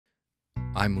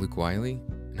I'm Luke Wiley,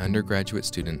 an undergraduate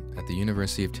student at the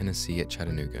University of Tennessee at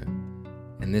Chattanooga,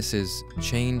 and this is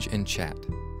Change and Chat,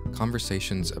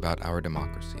 Conversations about Our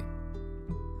Democracy.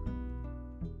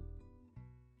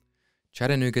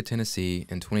 Chattanooga, Tennessee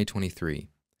in 2023.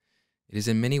 It is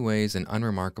in many ways an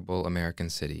unremarkable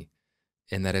American city,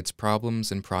 in that its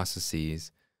problems and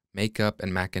processes, makeup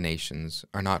and machinations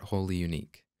are not wholly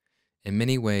unique. In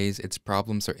many ways, its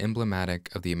problems are emblematic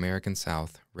of the American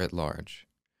South writ large.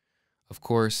 Of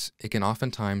course, it can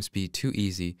oftentimes be too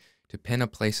easy to pin a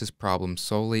place's problem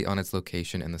solely on its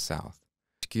location in the South.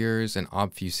 It obscures and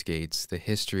obfuscates the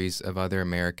histories of other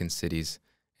American cities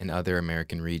and other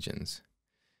American regions.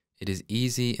 It is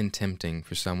easy and tempting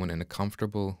for someone in a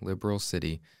comfortable, liberal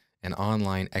city, an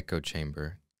online echo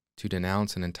chamber, to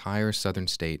denounce an entire southern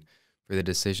state for the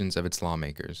decisions of its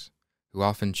lawmakers, who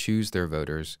often choose their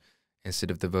voters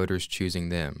instead of the voters choosing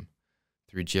them,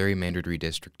 through gerrymandered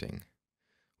redistricting.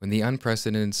 When the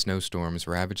unprecedented snowstorms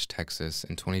ravaged Texas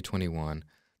in 2021,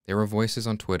 there were voices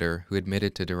on Twitter who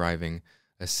admitted to deriving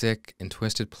a sick and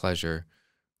twisted pleasure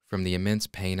from the immense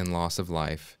pain and loss of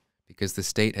life because the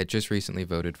state had just recently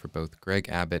voted for both Greg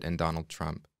Abbott and Donald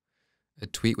Trump. A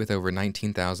tweet with over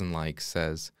 19,000 likes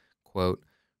says, quote,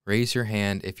 "Raise your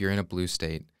hand if you're in a blue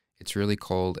state. It's really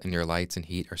cold and your lights and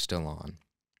heat are still on."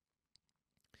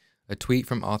 A tweet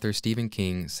from author Stephen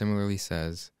King similarly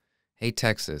says, "Hey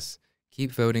Texas, keep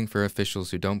voting for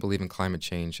officials who don't believe in climate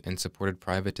change and supported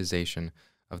privatization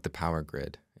of the power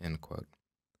grid," end quote.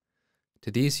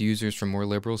 To these users from more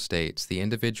liberal states, the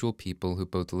individual people who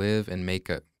both live and make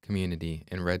a community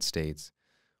in red states,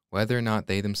 whether or not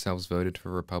they themselves voted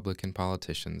for Republican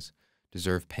politicians,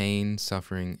 deserve pain,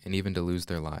 suffering, and even to lose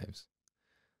their lives.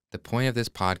 The point of this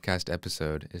podcast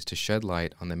episode is to shed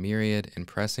light on the myriad and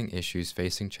pressing issues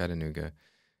facing Chattanooga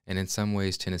and in some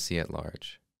ways Tennessee at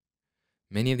large.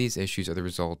 Many of these issues are the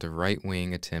result of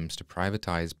right-wing attempts to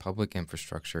privatize public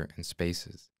infrastructure and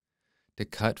spaces, to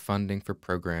cut funding for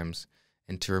programs,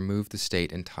 and to remove the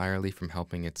state entirely from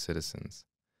helping its citizens.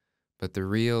 But the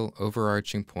real,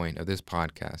 overarching point of this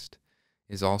podcast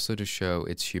is also to show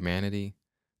its humanity,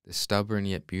 the stubborn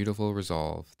yet beautiful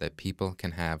resolve that people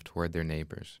can have toward their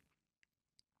neighbors.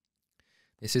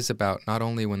 This is about not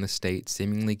only when the state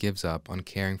seemingly gives up on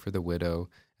caring for the widow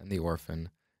and the orphan,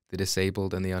 the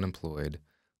disabled and the unemployed,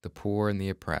 the poor and the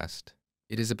oppressed.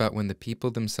 It is about when the people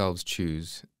themselves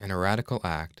choose, in a radical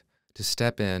act, to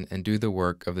step in and do the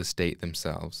work of the state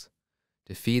themselves,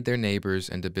 to feed their neighbors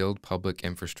and to build public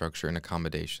infrastructure and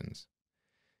accommodations.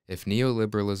 If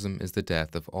neoliberalism is the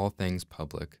death of all things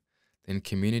public, then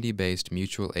community-based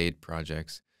mutual aid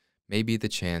projects may be the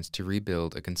chance to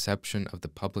rebuild a conception of the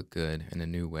public good in a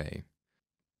new way.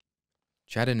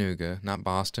 Chattanooga, not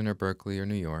Boston or Berkeley or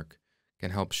New York, can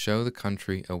help show the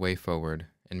country a way forward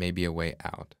and maybe a way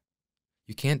out.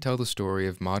 You can't tell the story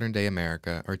of modern-day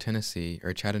America or Tennessee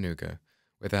or Chattanooga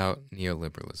without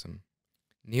neoliberalism.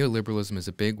 Neoliberalism is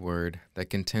a big word that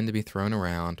can tend to be thrown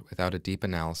around without a deep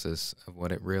analysis of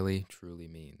what it really, truly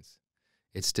means.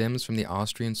 It stems from the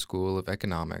Austrian School of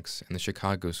Economics and the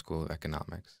Chicago School of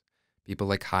Economics, people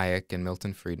like Hayek and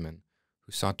Milton Friedman,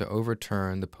 who sought to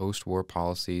overturn the post-war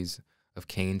policies of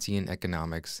Keynesian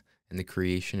economics and the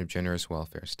creation of generous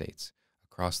welfare states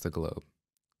across the globe.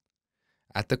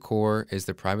 At the core is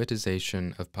the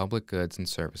privatization of public goods and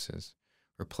services,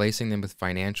 replacing them with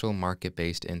financial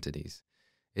market-based entities.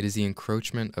 It is the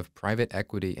encroachment of private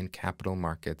equity and capital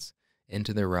markets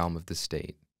into the realm of the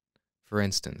state. For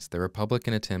instance, the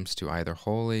Republican attempts to either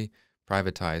wholly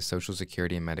privatize Social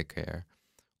Security and Medicare,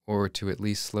 or to at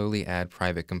least slowly add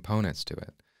private components to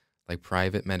it, like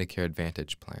private Medicare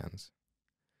Advantage plans.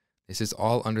 This is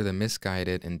all under the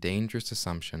misguided and dangerous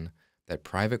assumption that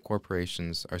private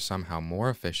corporations are somehow more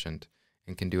efficient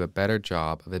and can do a better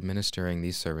job of administering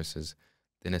these services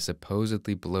than a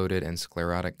supposedly bloated and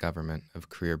sclerotic government of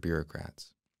career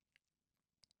bureaucrats.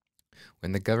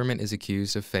 When the government is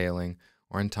accused of failing,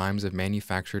 or in times of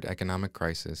manufactured economic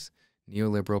crisis,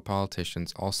 neoliberal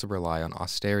politicians also rely on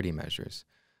austerity measures,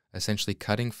 essentially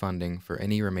cutting funding for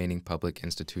any remaining public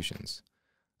institutions,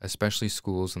 especially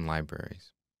schools and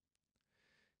libraries.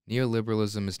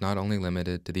 Neoliberalism is not only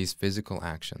limited to these physical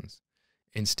actions.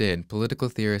 Instead, political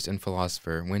theorist and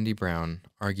philosopher Wendy Brown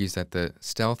argues that the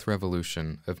stealth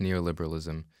revolution of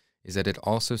neoliberalism is that it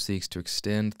also seeks to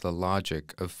extend the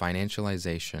logic of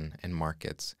financialization and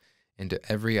markets into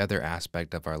every other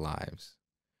aspect of our lives.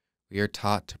 We are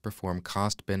taught to perform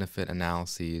cost-benefit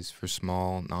analyses for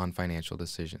small, non-financial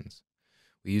decisions.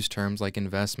 We use terms like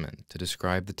investment to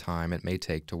describe the time it may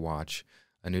take to watch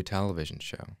a new television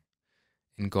show.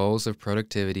 And goals of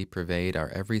productivity pervade our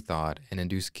every thought and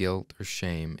induce guilt or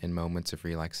shame in moments of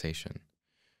relaxation.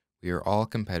 We are all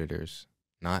competitors,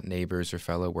 not neighbors or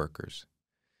fellow workers.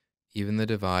 Even the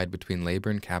divide between labor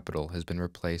and capital has been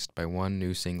replaced by one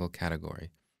new single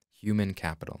category, human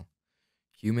capital.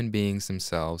 Human beings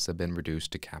themselves have been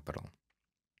reduced to capital.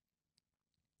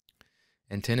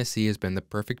 And Tennessee has been the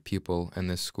perfect pupil in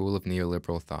this school of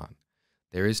neoliberal thought.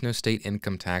 There is no state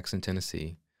income tax in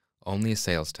Tennessee, only a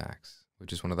sales tax,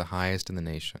 which is one of the highest in the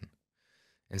nation.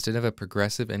 Instead of a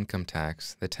progressive income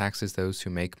tax that taxes those who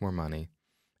make more money,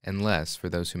 and less for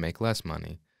those who make less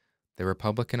money, the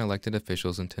Republican elected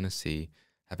officials in Tennessee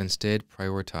have instead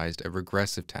prioritized a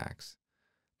regressive tax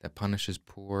that punishes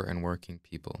poor and working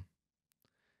people.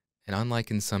 And unlike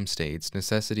in some states,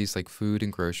 necessities like food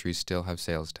and groceries still have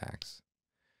sales tax.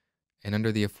 And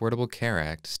under the Affordable Care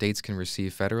Act, states can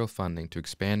receive federal funding to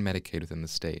expand Medicaid within the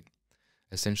state,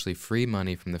 essentially free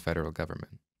money from the federal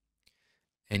government.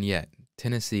 And yet,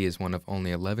 Tennessee is one of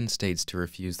only 11 states to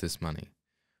refuse this money.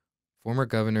 Former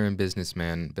governor and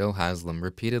businessman Bill Haslam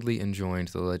repeatedly enjoined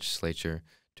the legislature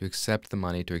to accept the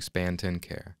money to expand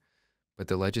TennCare, but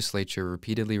the legislature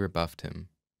repeatedly rebuffed him.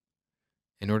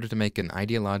 In order to make an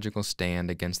ideological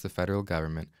stand against the federal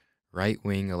government,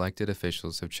 right-wing elected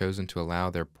officials have chosen to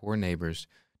allow their poor neighbors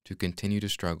to continue to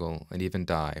struggle and even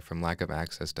die from lack of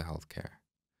access to health care.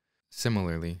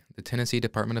 Similarly, the Tennessee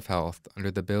Department of Health,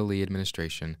 under the Bill Lee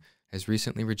administration, has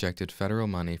recently rejected federal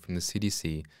money from the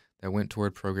CDC that went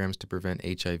toward programs to prevent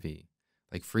HIV,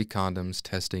 like free condoms,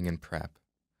 testing, and PrEP.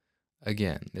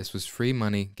 Again, this was free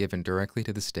money given directly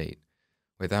to the state,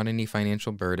 without any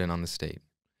financial burden on the state.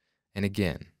 And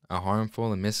again, a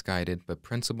harmful and misguided but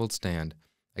principled stand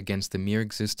against the mere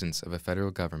existence of a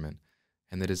federal government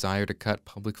and the desire to cut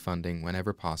public funding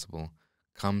whenever possible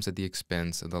comes at the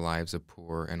expense of the lives of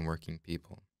poor and working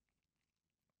people.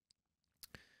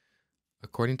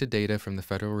 According to data from the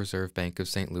Federal Reserve Bank of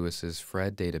St. Louis's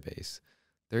FRED database,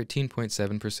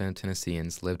 13.7% of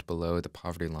Tennesseans lived below the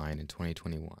poverty line in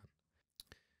 2021.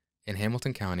 In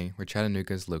Hamilton County, where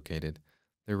Chattanooga is located,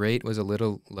 the rate was a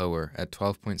little lower at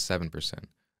 12.7%,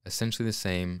 essentially the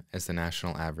same as the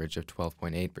national average of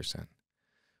 12.8%.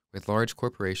 With large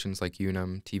corporations like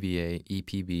Unum, TVA,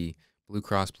 EPB, Blue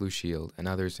Cross Blue Shield, and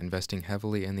others investing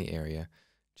heavily in the area,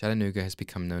 Chattanooga has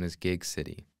become known as Gig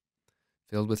City,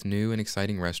 filled with new and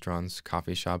exciting restaurants,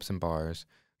 coffee shops, and bars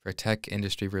for tech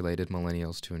industry-related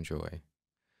millennials to enjoy.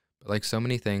 But like so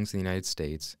many things in the United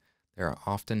States, there are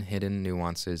often hidden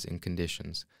nuances and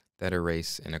conditions that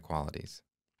erase inequalities.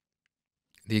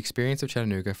 The experience of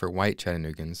Chattanooga for white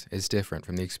Chattanoogans is different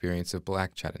from the experience of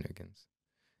black Chattanoogans.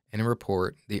 In a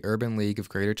report, the Urban League of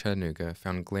Greater Chattanooga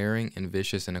found glaring and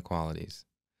vicious inequalities.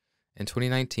 In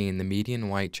 2019, the median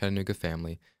white Chattanooga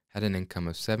family had an income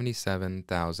of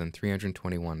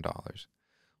 $77,321,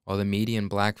 while the median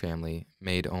black family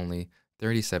made only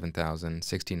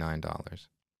 $37,069,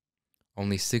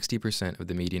 only 60% of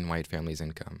the median white family's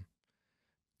income.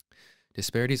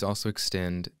 Disparities also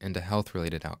extend into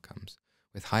health-related outcomes,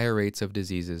 with higher rates of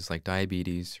diseases like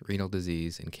diabetes, renal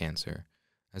disease, and cancer,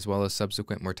 as well as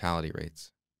subsequent mortality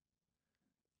rates.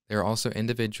 There are also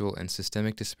individual and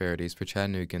systemic disparities for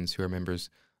Chattanoogans who are members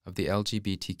of the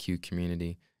LGBTQ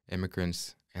community,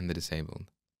 immigrants, and the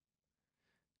disabled.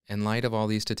 In light of all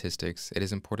these statistics, it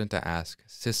is important to ask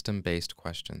system-based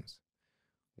questions.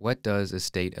 What does a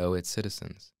state owe its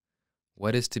citizens?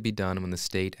 What is to be done when the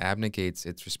state abnegates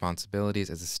its responsibilities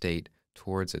as a state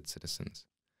towards its citizens?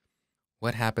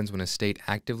 What happens when a state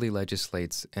actively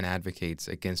legislates and advocates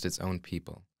against its own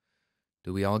people?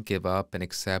 Do we all give up and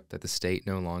accept that the state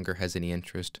no longer has any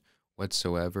interest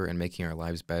whatsoever in making our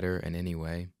lives better in any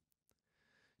way?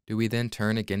 Do we then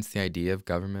turn against the idea of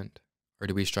government, or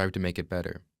do we strive to make it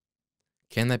better?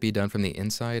 Can that be done from the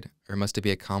inside, or must it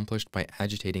be accomplished by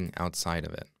agitating outside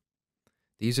of it?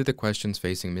 These are the questions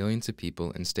facing millions of people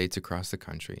in states across the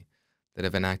country that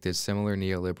have enacted similar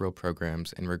neoliberal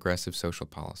programs and regressive social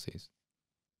policies.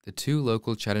 The two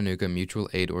local Chattanooga mutual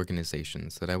aid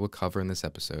organizations that I will cover in this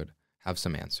episode have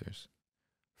some answers.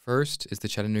 First is the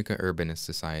Chattanooga Urbanist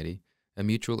Society, a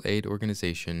mutual aid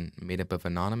organization made up of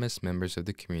anonymous members of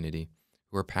the community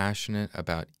who are passionate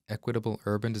about equitable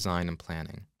urban design and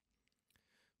planning.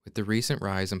 With the recent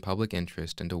rise in public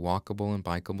interest into walkable and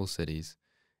bikeable cities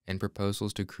and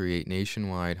proposals to create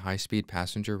nationwide high-speed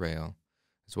passenger rail,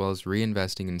 as well as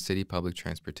reinvesting in city public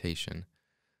transportation,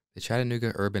 the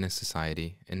Chattanooga Urbanist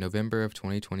Society, in November of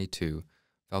 2022,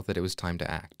 felt that it was time to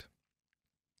act.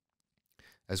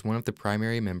 As one of the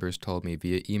primary members told me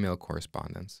via email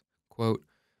correspondence, quote,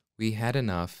 "We had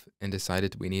enough and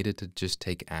decided we needed to just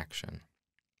take action."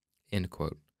 End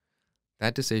quote.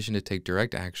 That decision to take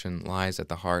direct action lies at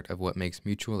the heart of what makes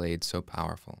mutual aid so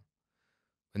powerful.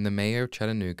 when the mayor of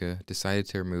Chattanooga decided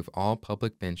to remove all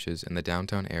public benches in the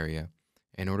downtown area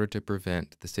in order to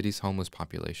prevent the city's homeless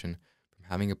population from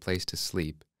having a place to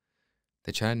sleep,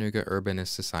 the Chattanooga Urbanist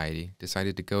Society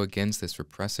decided to go against this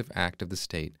repressive act of the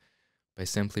state by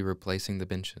simply replacing the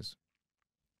benches.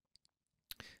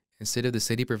 Instead of the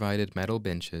city-provided metal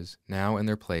benches, now in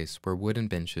their place were wooden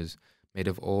benches made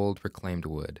of old reclaimed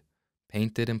wood,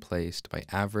 painted and placed by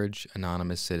average,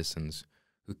 anonymous citizens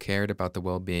who cared about the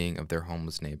well-being of their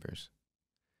homeless neighbors.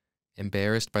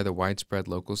 Embarrassed by the widespread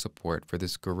local support for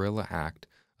this guerrilla act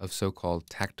of so-called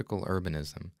tactical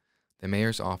urbanism, the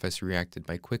mayor's office reacted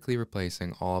by quickly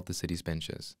replacing all of the city's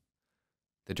benches.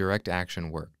 The direct action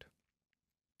worked.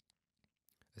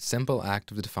 A simple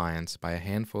act of defiance by a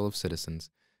handful of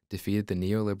citizens defeated the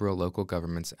neoliberal local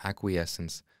government's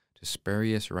acquiescence to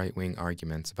spurious right-wing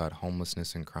arguments about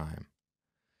homelessness and crime.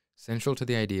 Central to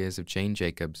the ideas of Jane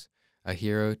Jacobs, a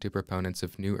hero to proponents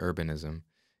of new urbanism,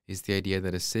 is the idea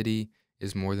that a city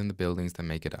is more than the buildings that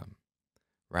make it up.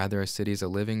 Rather, a city is a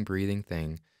living, breathing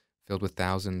thing filled with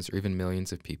thousands or even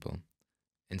millions of people.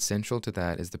 And central to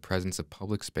that is the presence of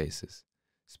public spaces,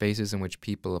 spaces in which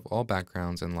people of all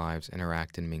backgrounds and lives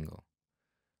interact and mingle.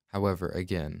 However,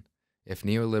 again, if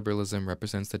neoliberalism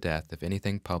represents the death of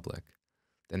anything public,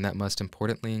 then that must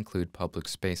importantly include public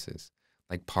spaces,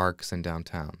 like parks and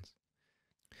downtowns.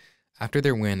 After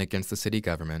their win against the city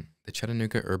government, the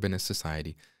Chattanooga Urbanist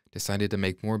Society decided to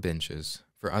make more benches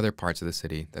for other parts of the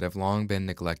city that have long been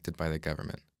neglected by the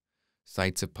government,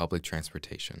 sites of public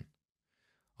transportation.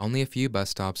 Only a few bus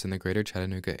stops in the greater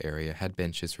Chattanooga area had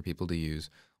benches for people to use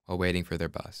while waiting for their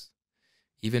bus.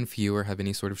 Even fewer have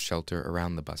any sort of shelter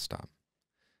around the bus stop.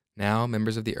 Now,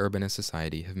 members of the Urbanist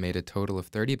Society have made a total of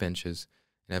 30 benches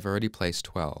and have already placed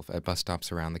 12 at bus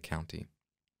stops around the county.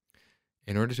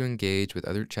 In order to engage with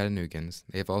other Chattanoogans,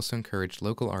 they have also encouraged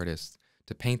local artists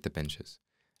to paint the benches,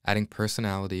 adding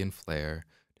personality and flair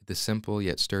to the simple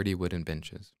yet sturdy wooden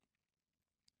benches.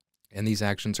 And these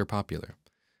actions are popular.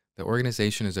 The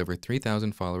organization has over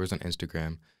 3,000 followers on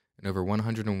Instagram and over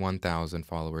 101,000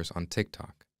 followers on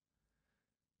TikTok.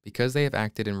 Because they have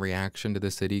acted in reaction to the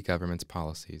city government's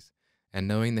policies, and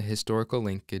knowing the historical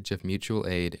linkage of mutual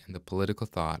aid and the political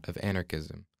thought of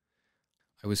anarchism,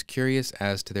 I was curious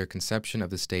as to their conception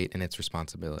of the state and its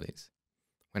responsibilities.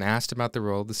 When asked about the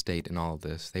role of the state in all of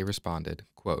this, they responded,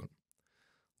 quote,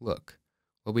 "Look,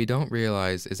 what we don't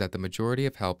realize is that the majority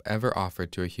of help ever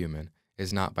offered to a human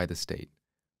is not by the state.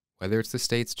 Whether it's the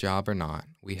state's job or not,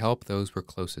 we help those we're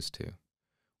closest to.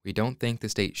 We don't think the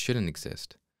state shouldn't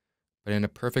exist, but in a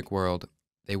perfect world,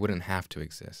 they wouldn't have to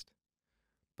exist.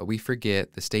 But we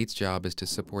forget the state's job is to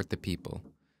support the people,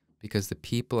 because the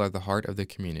people are the heart of the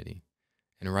community.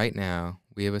 And right now,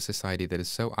 we have a society that is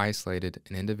so isolated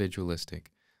and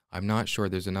individualistic, I'm not sure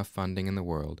there's enough funding in the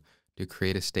world to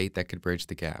create a state that could bridge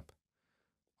the gap.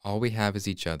 All we have is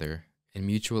each other, and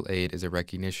mutual aid is a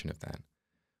recognition of that.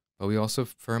 But we also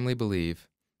firmly believe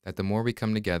that the more we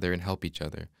come together and help each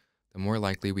other, the more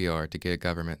likely we are to get a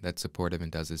government that's supportive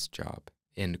and does its job."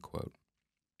 End quote.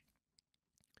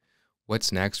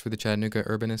 What's next for the Chattanooga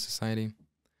Urbanist Society?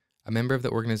 A member of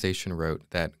the organization wrote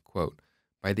that, quote,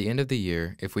 "By the end of the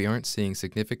year, if we aren't seeing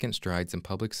significant strides in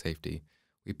public safety,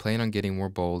 we plan on getting more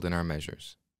bold in our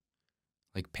measures,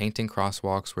 like painting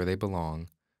crosswalks where they belong,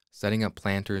 setting up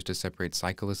planters to separate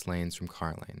cyclist lanes from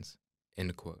car lanes."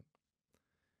 End quote.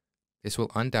 This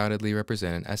will undoubtedly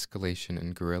represent an escalation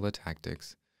in guerrilla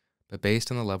tactics, but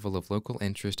based on the level of local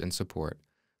interest and support,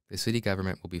 the city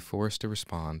government will be forced to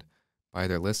respond by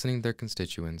either listening to their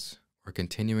constituents or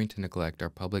continuing to neglect our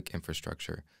public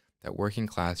infrastructure that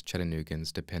working-class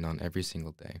Chattanoogans depend on every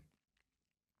single day.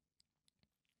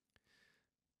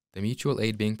 The mutual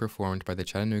aid being performed by the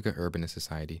Chattanooga Urbanist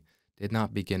Society did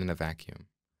not begin in a vacuum.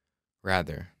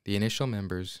 Rather, the initial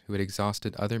members, who had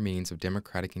exhausted other means of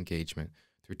democratic engagement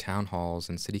through town halls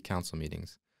and city council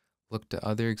meetings, looked to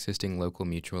other existing local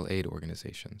mutual aid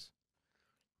organizations.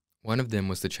 One of them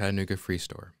was the Chattanooga Free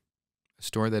Store, a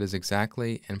store that is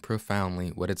exactly and profoundly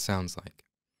what it sounds like.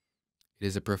 It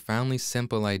is a profoundly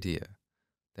simple idea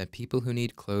that people who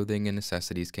need clothing and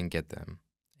necessities can get them,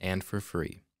 and for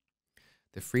free.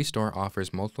 The Free Store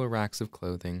offers multiple racks of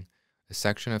clothing, a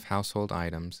section of household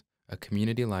items, a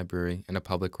community library, and a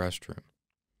public restroom.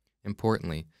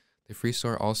 Importantly, the Free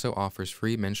Store also offers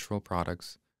free menstrual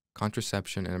products,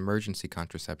 contraception and emergency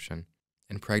contraception,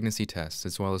 and pregnancy tests,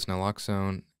 as well as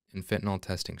naloxone and fentanyl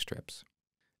testing strips.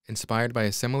 Inspired by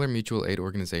a similar mutual aid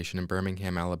organization in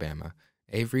Birmingham, Alabama,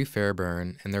 Avery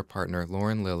Fairburn and their partner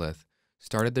Lauren Lilith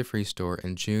started the Free Store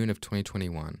in June of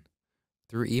 2021.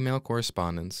 Through email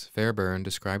correspondence, Fairburn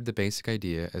described the basic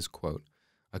idea as, quote,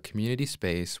 a community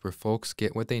space where folks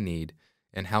get what they need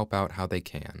and help out how they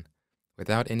can,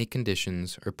 without any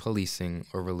conditions or policing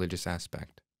or religious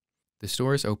aspect. The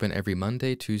store is open every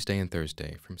Monday, Tuesday, and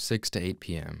Thursday from 6 to 8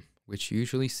 p.m., which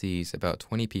usually sees about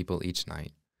 20 people each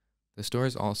night. The store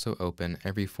is also open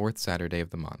every fourth Saturday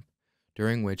of the month,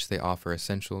 during which they offer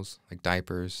essentials like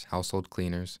diapers, household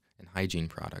cleaners, and hygiene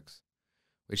products,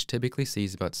 which typically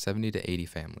sees about 70 to 80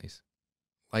 families.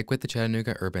 Like with the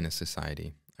Chattanooga Urbanist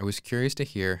Society, I was curious to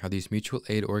hear how these mutual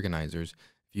aid organizers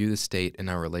view the state and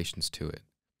our relations to it.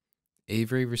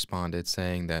 Avery responded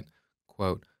saying that,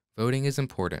 quote, "Voting is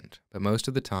important, but most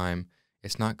of the time,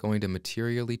 it's not going to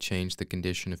materially change the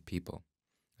condition of people,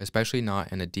 especially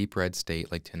not in a deep red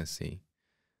state like Tennessee.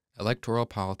 Electoral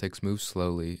politics moves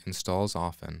slowly and stalls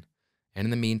often, and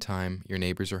in the meantime, your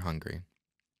neighbors are hungry.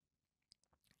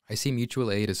 I see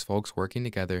mutual aid as folks working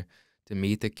together to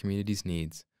meet the community's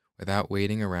needs without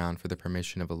waiting around for the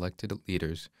permission of elected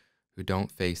leaders who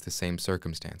don't face the same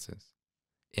circumstances."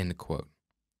 End quote.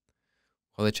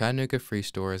 While the Chattanooga Free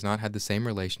Store has not had the same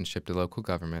relationship to local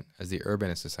government as the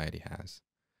Urbanist Society has.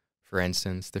 For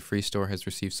instance, the Free Store has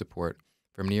received support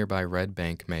from nearby Red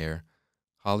Bank Mayor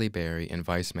Holly Berry and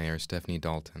Vice Mayor Stephanie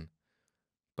Dalton.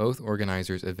 Both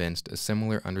organizers evinced a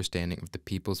similar understanding of the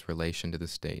people's relation to the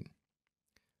state.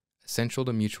 Essential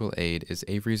to mutual aid is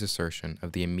Avery's assertion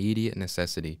of the immediate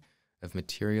necessity of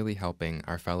materially helping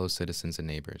our fellow citizens and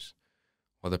neighbors,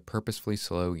 while the purposefully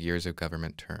slow years of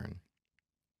government turn.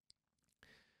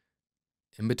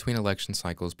 In between election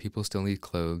cycles, people still need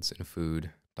clothes and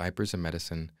food, diapers and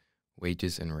medicine,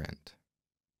 wages and rent.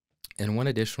 And one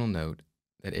additional note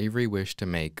that Avery wished to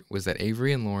make was that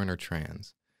Avery and Lauren are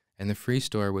trans, and the Free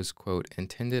Store was, quote,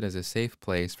 intended as a safe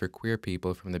place for queer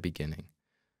people from the beginning.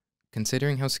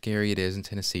 Considering how scary it is in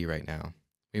Tennessee right now,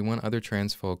 we want other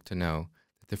trans folk to know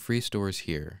that the Free Store is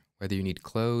here, whether you need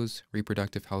clothes,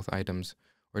 reproductive health items,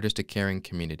 or just a caring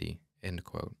community, end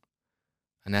quote.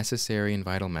 A necessary and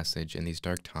vital message in these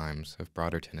dark times of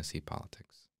broader Tennessee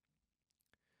politics.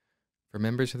 For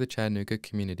members of the Chattanooga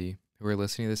community who are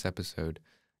listening to this episode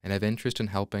and have interest in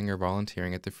helping or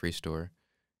volunteering at the Free Store,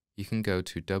 you can go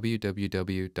to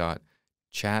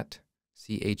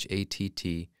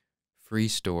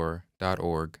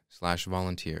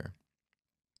www.chattfreestore.org/volunteer,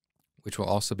 which will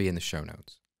also be in the show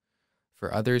notes.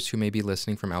 For others who may be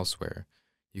listening from elsewhere,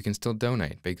 you can still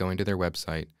donate by going to their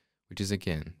website, which is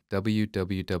again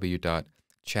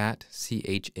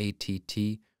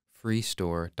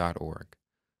www.chattfreestore.org.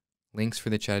 Links for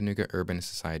the Chattanooga Urbanist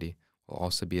Society will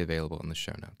also be available in the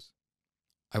show notes.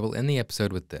 I will end the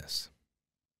episode with this.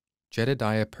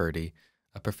 Jedediah Purdy,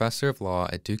 a professor of law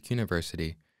at Duke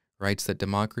University, writes that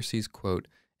democracy's, quote,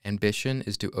 ambition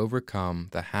is to overcome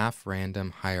the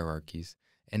half-random hierarchies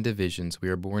and divisions we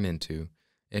are born into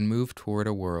and move toward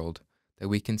a world that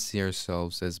we can see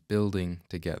ourselves as building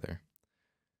together.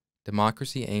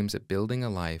 Democracy aims at building a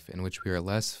life in which we are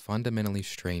less fundamentally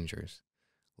strangers,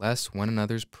 less one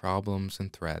another's problems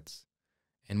and threats,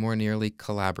 and more nearly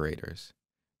collaborators,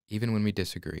 even when we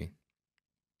disagree.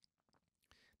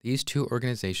 These two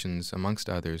organizations, amongst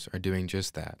others, are doing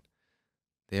just that.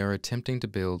 They are attempting to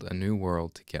build a new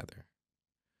world together.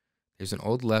 There's an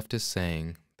old leftist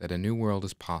saying that a new world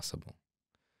is possible.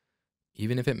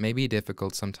 Even if it may be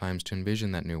difficult sometimes to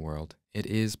envision that new world, it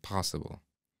is possible.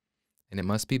 And it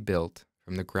must be built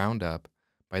from the ground up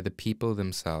by the people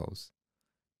themselves.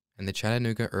 And the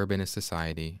Chattanooga Urbanist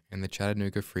Society and the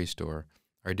Chattanooga Free Store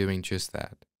are doing just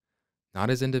that, not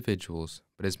as individuals,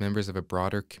 but as members of a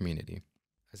broader community.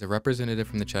 As a representative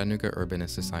from the Chattanooga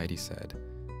Urbanist Society said,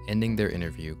 ending their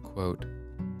interview, quote,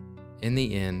 "In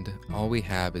the end, all we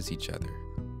have is each other,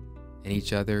 and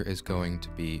each other is going to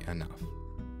be enough."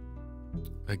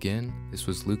 Again, this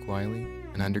was Luke Wiley,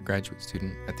 an undergraduate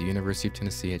student at the University of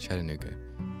Tennessee at Chattanooga,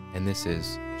 and this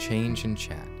is Change in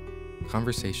Chat,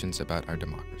 Conversations about Our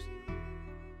Democracy.